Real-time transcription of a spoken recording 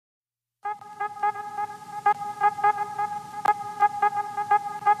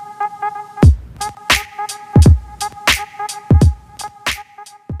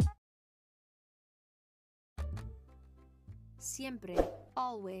Siempre.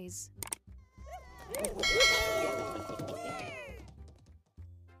 Always.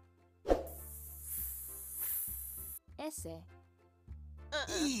 S. I.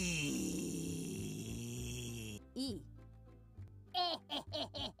 E.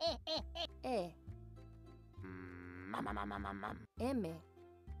 M.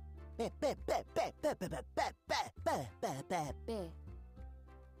 P.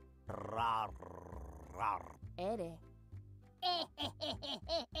 Rar. R.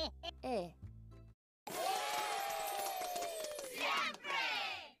 E.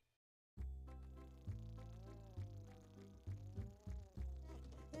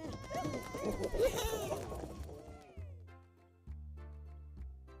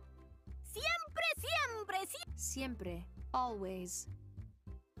 Siempre. Always.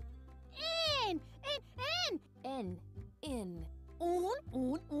 N. N. In. Un.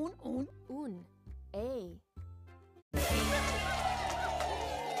 A.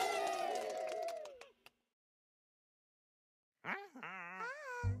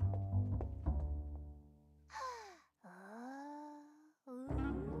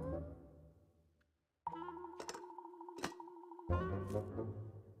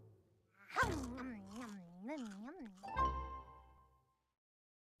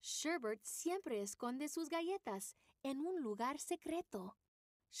 Sherbert siempre esconde sus galletas en un lugar secreto.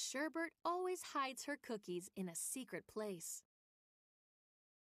 Sherbert always hides her cookies in a secret place.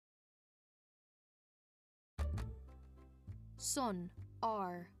 Son.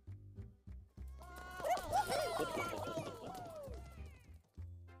 Are.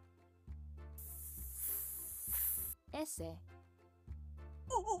 S.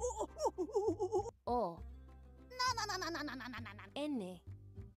 O. N.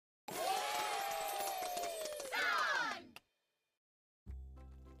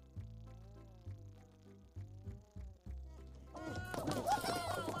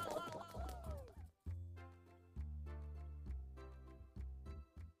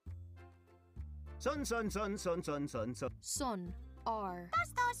 Son. Son. Are.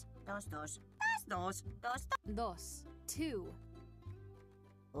 Dos. Dos. Two.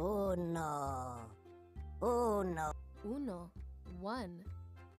 Uno. Uno. One.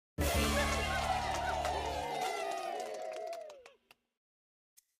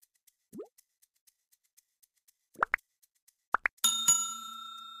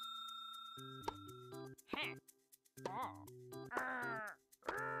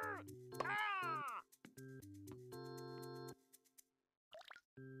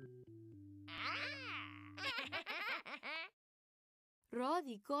 Rod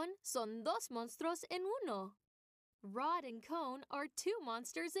y Cone son dos monstruos en uno. Rod and Cone are two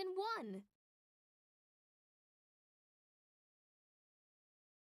monsters in one.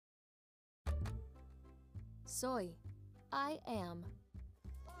 Soy. I am.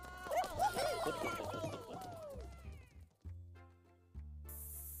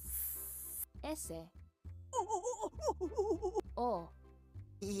 S. O.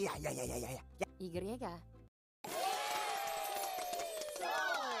 Y.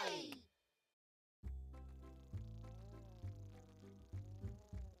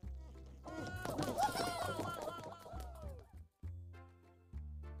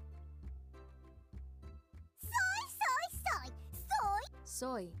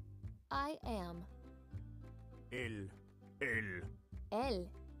 Soy. I am. El. El.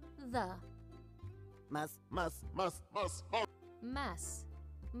 The. Más. Mass.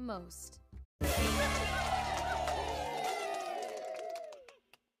 Most.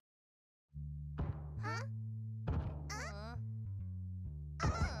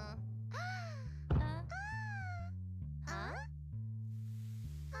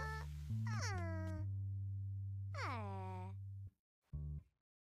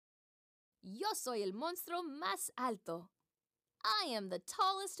 Yo soy el monstruo más alto. I am the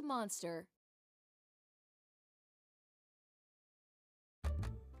tallest monster.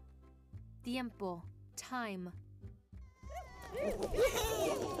 Tiempo. Time.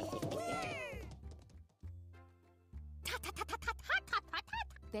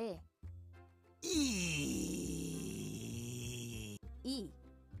 T. I. E.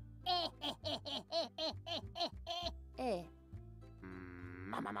 E.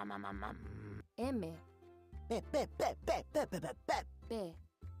 M. P. P.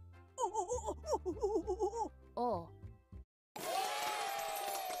 O.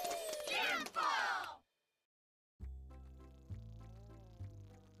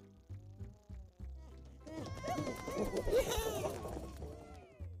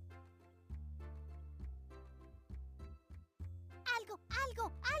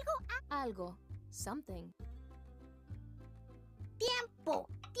 Algo. Something. Tiempo.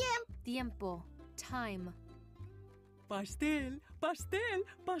 Tiempo. Time. Pastel, pastel,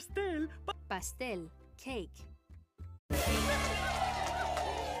 pastel. Pastel. Cake.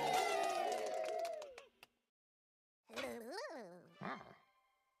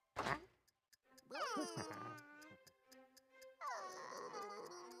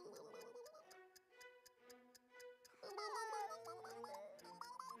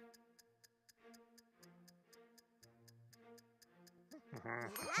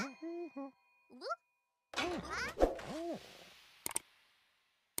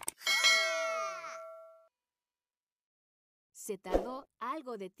 Se tardó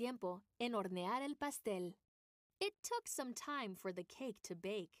algo de tiempo en hornear el pastel. It took some time for the cake to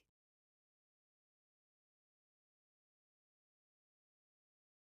bake.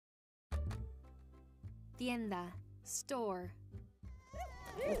 Tienda. Store.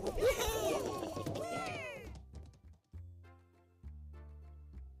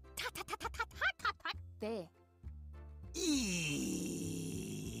 T. Y.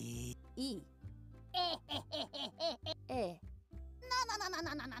 I. E.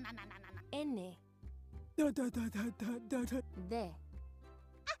 N. D.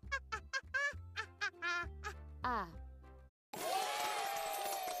 A.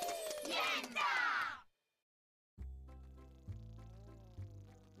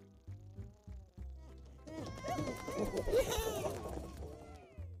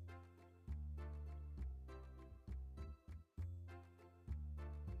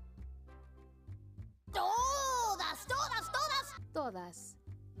 Todas.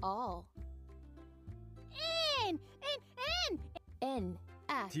 All. N.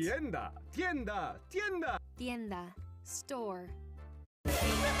 At. Tienda, tienda, tienda. Tienda. Store.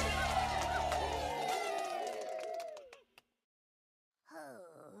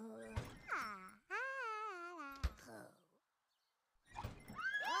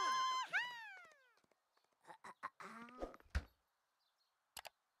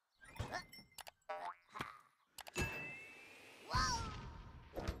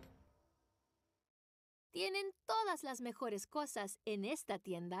 Tienen todas las mejores cosas en esta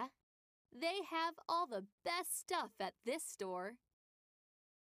tienda. They have all the best stuff at this store.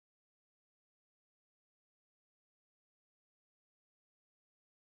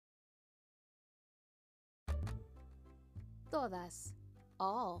 Todas.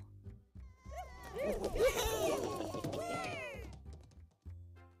 All.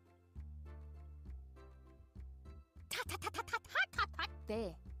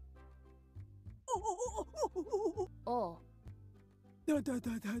 T. O.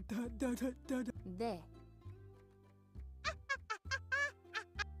 D.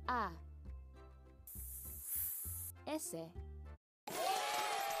 A. S.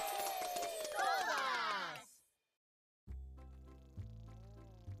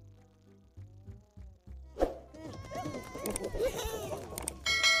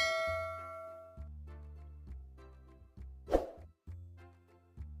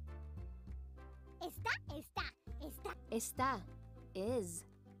 Está. Is.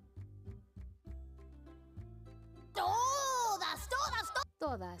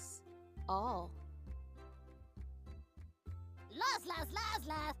 Todas. All.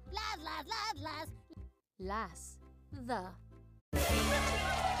 Las. The.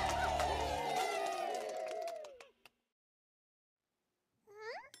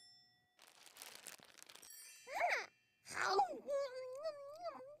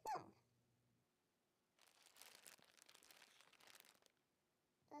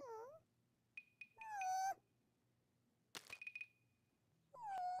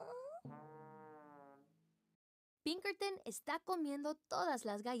 Pinkerton está comiendo todas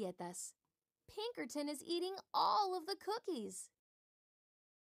las galletas. Pinkerton is eating all of the cookies.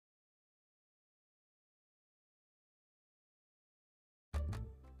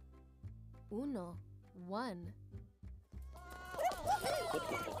 Uno. One.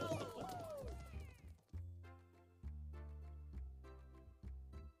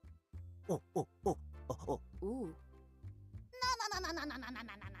 U.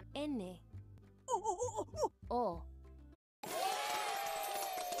 N. O.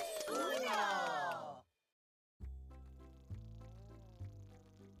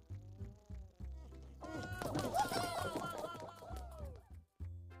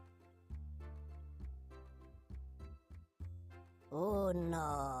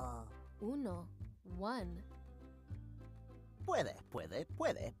 Uno. Uno. One. Puede.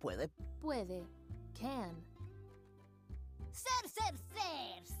 Puede. Can.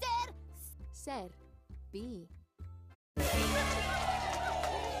 Ser. Be.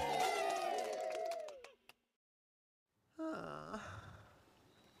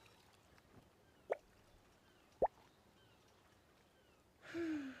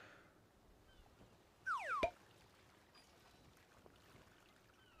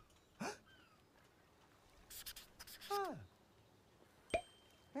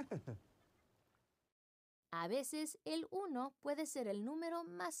 A veces el 1 puede ser el número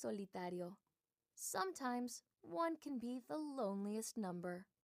más solitario. Sometimes 1 can be the loneliest number.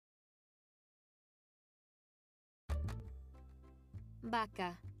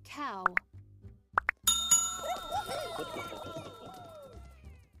 Vaca, cow.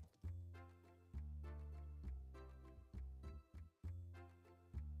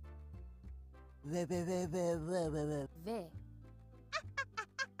 Ve. V.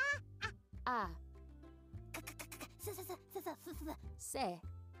 A. C.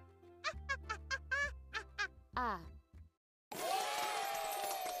 A.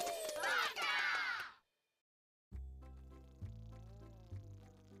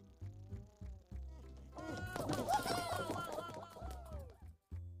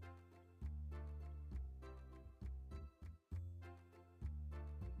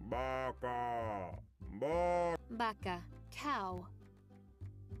 Vaca. Vaca, cow.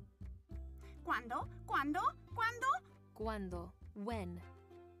 ¿Cuándo? Cuando, when.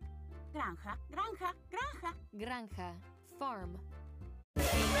 Granja. Granja, farm.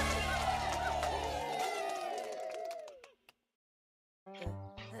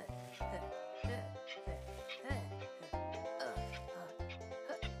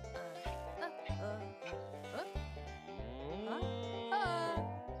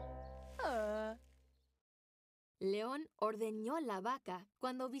 León ordeñó la vaca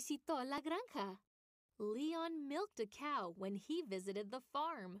cuando visitó la granja. Leon milked a cow when he visited the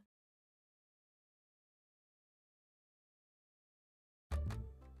farm.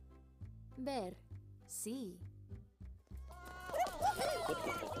 Ver, sí.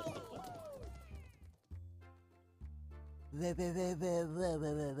 Ve.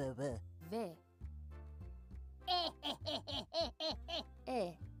 Ve.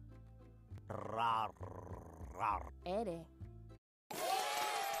 E. Rar. Ere.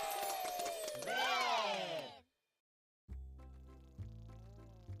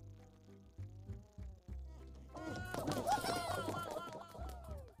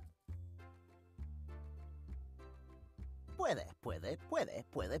 Puede.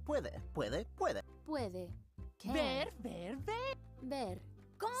 Puede. Can. Ver. Ver.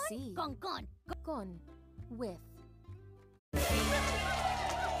 Sí. Con. With.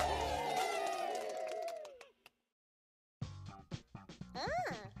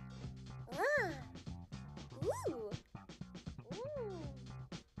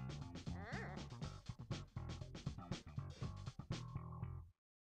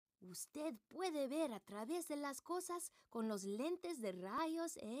 Usted puede ver a través de las cosas con los lentes de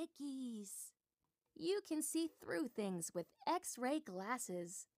rayos X. You can see through things with X-ray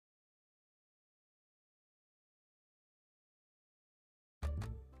glasses.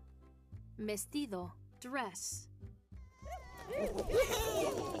 Vestido, dress.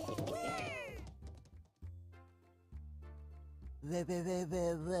 Ve. V.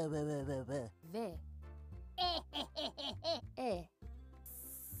 E.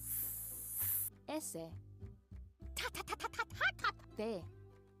 S. T.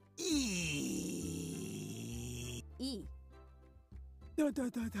 I.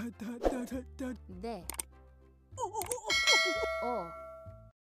 D. O.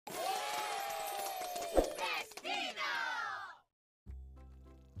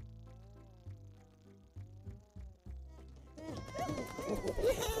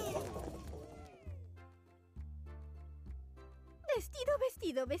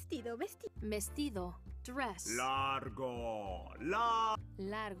 Vestido. Vestido, dress. Largo.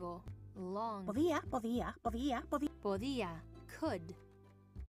 Largo, long. Podía. Podía, could.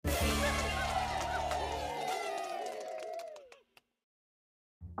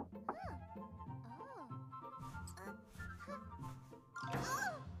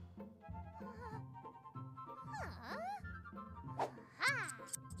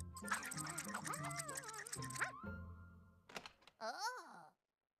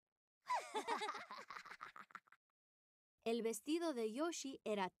 El vestido de Yoshi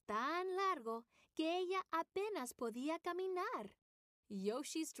era tan largo que ella apenas podía caminar.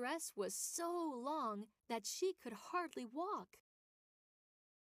 Yoshi's dress was so long that she could hardly walk.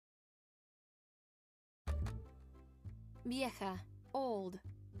 Vieja, old.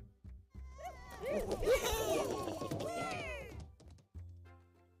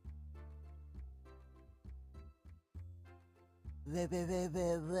 Ve. V.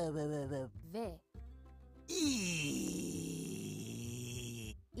 I.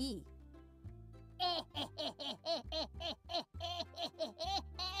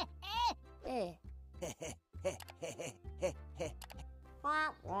 E.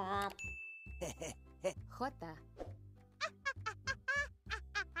 J.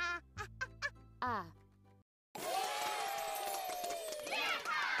 A.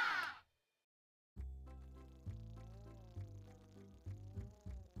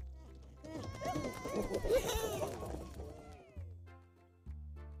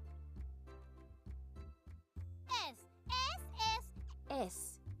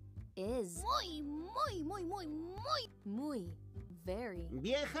 S. Is. Muy. Very.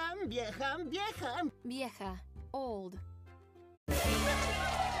 Vieja, vieja, vieja. Vieja. Old.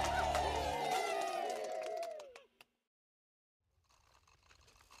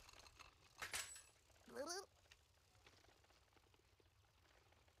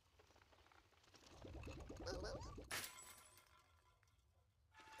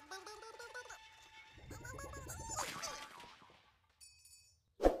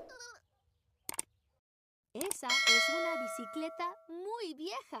 Esa es una bicicleta muy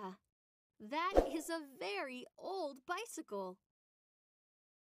vieja. That is a very old bicycle.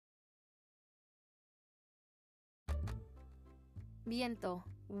 Viento.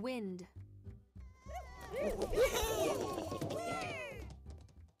 Wind.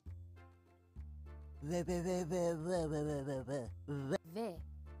 Ve, ve, ve, ve, ve, ve, ve, ve, ve, ve. V.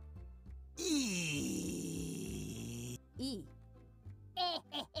 Y. E.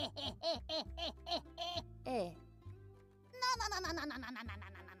 E.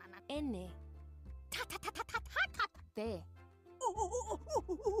 N. T.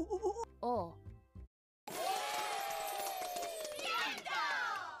 O.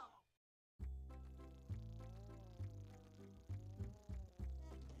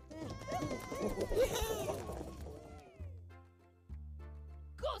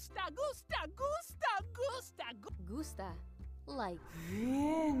 Gusta. Like.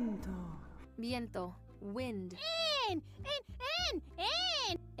 Viento. Wind.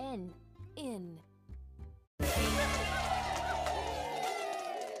 N. In.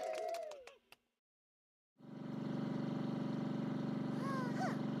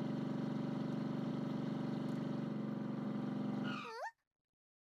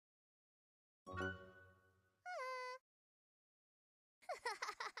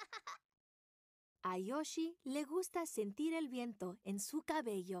 A Yoshi le gusta sentir el viento en su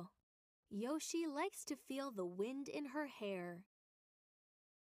cabello. Yoshi likes to feel the wind in her hair.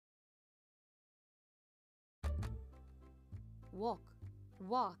 Walk,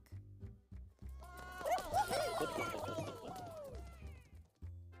 walk.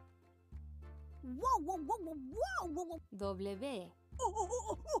 W.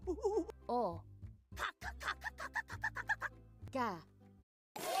 O. K.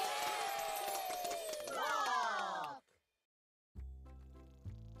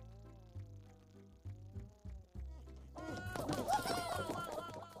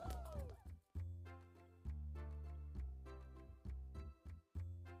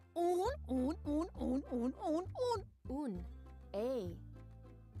 Un. A.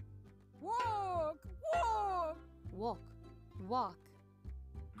 Walk, walk. Walk, walk.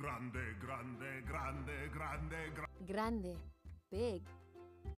 Grande, grande, grande, grande, grande. Grande, big.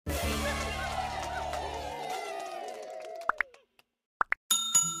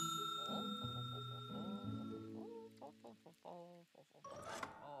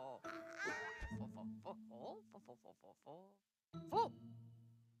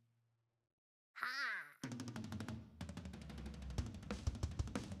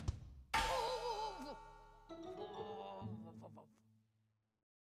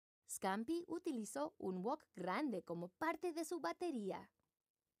 Scampy utilizó un wok grande como parte de su batería.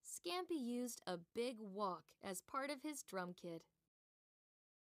 Scampy used a big wok as part of his drum kit.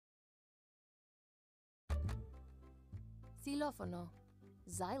 Xilófono,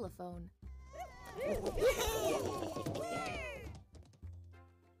 xylophone.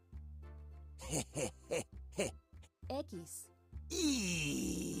 X.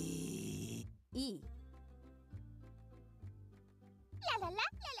 Y. E.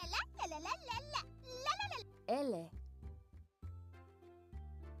 L.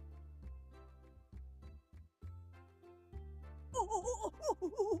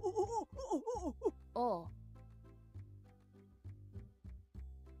 O.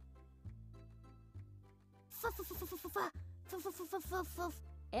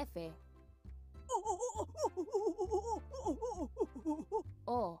 F.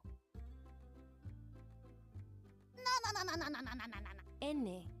 O.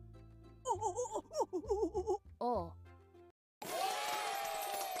 N. O.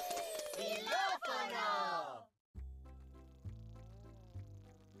 ¡Xilófono!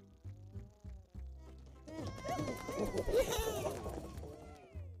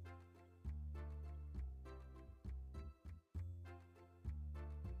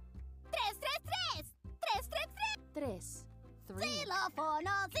 Tres. Tres. Three.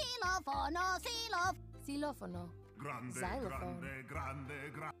 Xilófono, xilófono, xilófono. Xilófono. Grande, Xylophone. grande,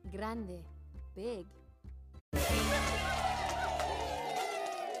 grande, grande. Grande. Big.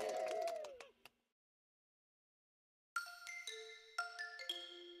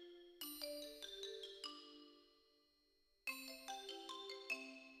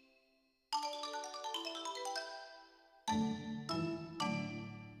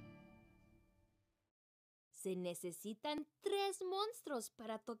 Se necesitan 3 monstruos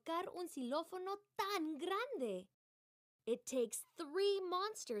para tocar un xilófono tan grande. It takes 3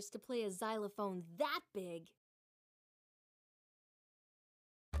 monsters to play a xylophone that big.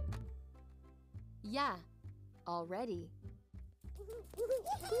 Yeah, already.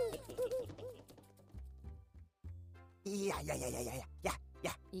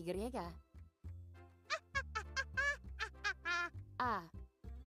 Ya. Y. A.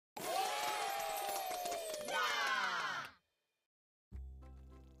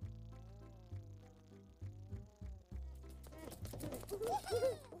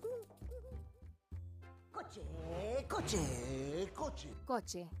 Coche.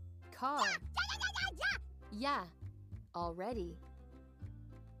 Coche. Car. Yeah, already.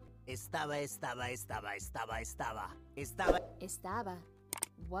 Estaba. Estaba.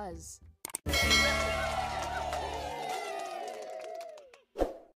 Was.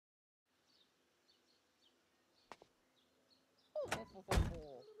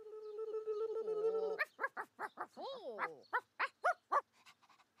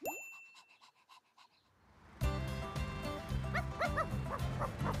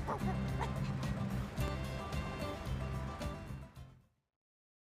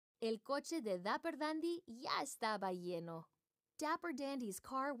 El coche de Dapper Dandy ya estaba lleno. Dapper Dandy's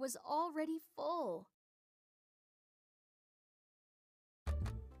car was already full.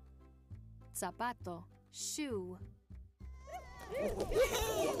 Zapato. Shoe.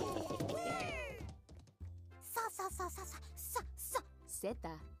 Z.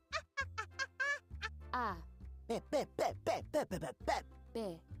 A. Pe.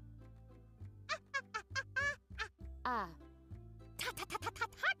 B. A.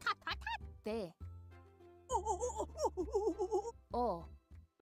 T. O.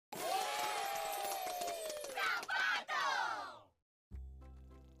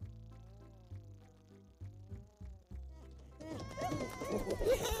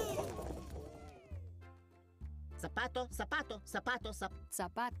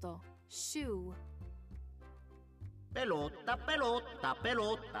 Zapato. Shoe. Pelota.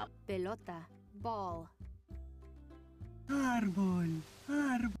 Pelota. Ball.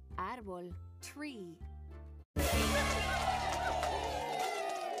 Árbol. Tree.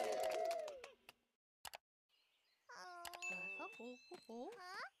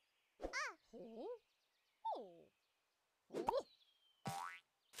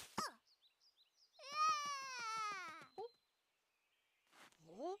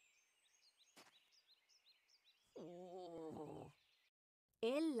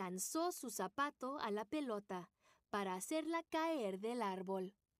 Él lanzó su zapato a la pelota para hacerla caer del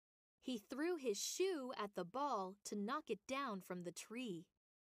árbol. He threw his shoe at the ball to knock it down from the tree.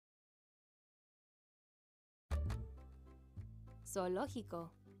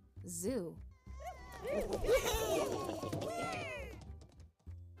 Zoológico. Zoo.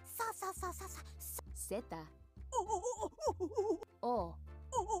 Z. O.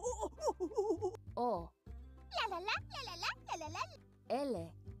 O.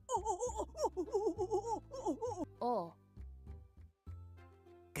 L. O.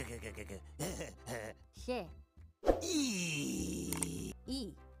 G.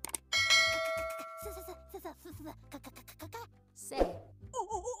 I. C.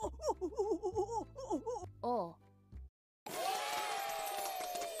 O.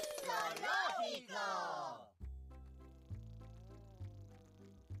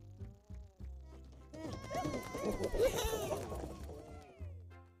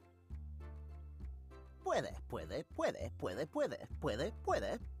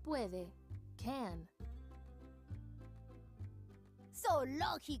 Puede. Can.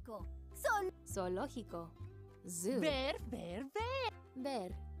 Zoológico. Zoológico. Zoo. Ver.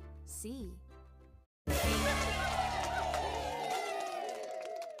 Ver. Sí.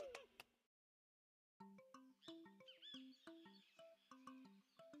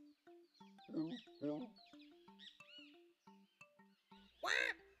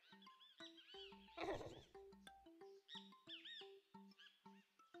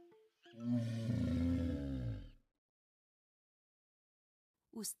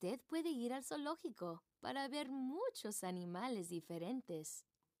 Usted puede ir al zoológico para ver muchos animales diferentes.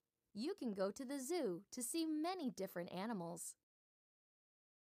 You can go to the zoo to see many different animals.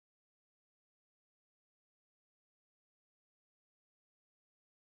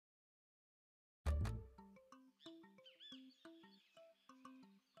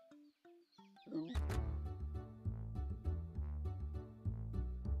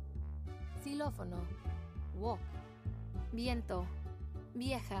 Xilófono. Walk. Viento.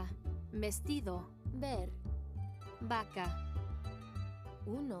 Vieja. Vestido. Ver. Vaca.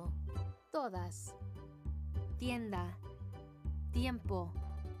 Uno. Todas. Tienda. Tiempo.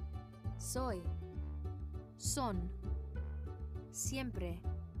 Soy. Son. Siempre.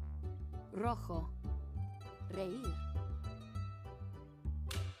 Rojo. Reír.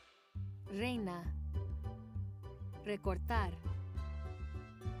 Reina. Recortar.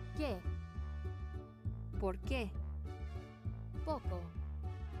 ¿Qué? ¿Por qué? Poco.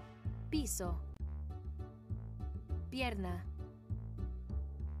 Piso. Pierna.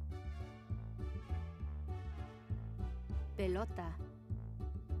 Pelota.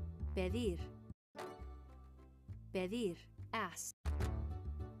 Pedir. Pedir. Ask.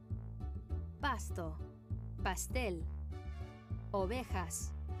 Pasto. Pastel.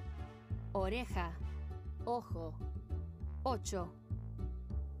 Ovejas. Oreja. Ojo. 8.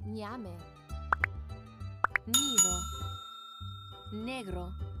 Ñame. Nido. Negro.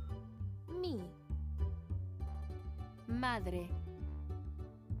 Mi. Madre.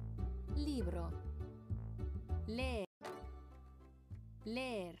 Libro. Leer.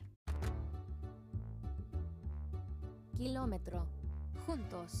 Leer. Kilómetro.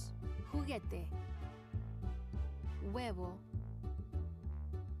 Juntos. Juguete. Huevo.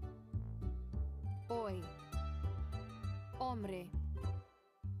 Hoy. Hombre.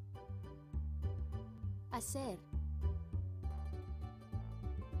 Hacer.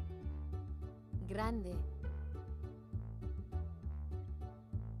 Grande.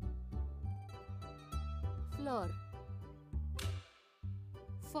 Flor.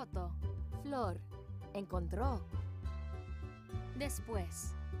 Foto. Flor. Encontró.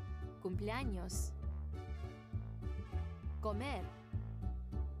 Después. Cumpleaños. Comer.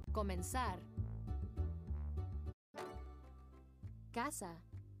 Comenzar. Casa.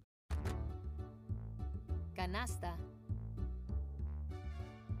 Canasta.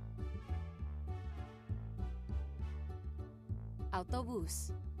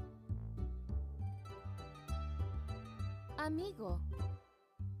 Autobús. Amigo.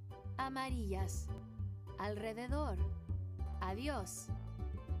 Amarillas. Alrededor. Adiós.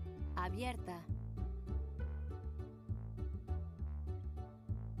 Abierta.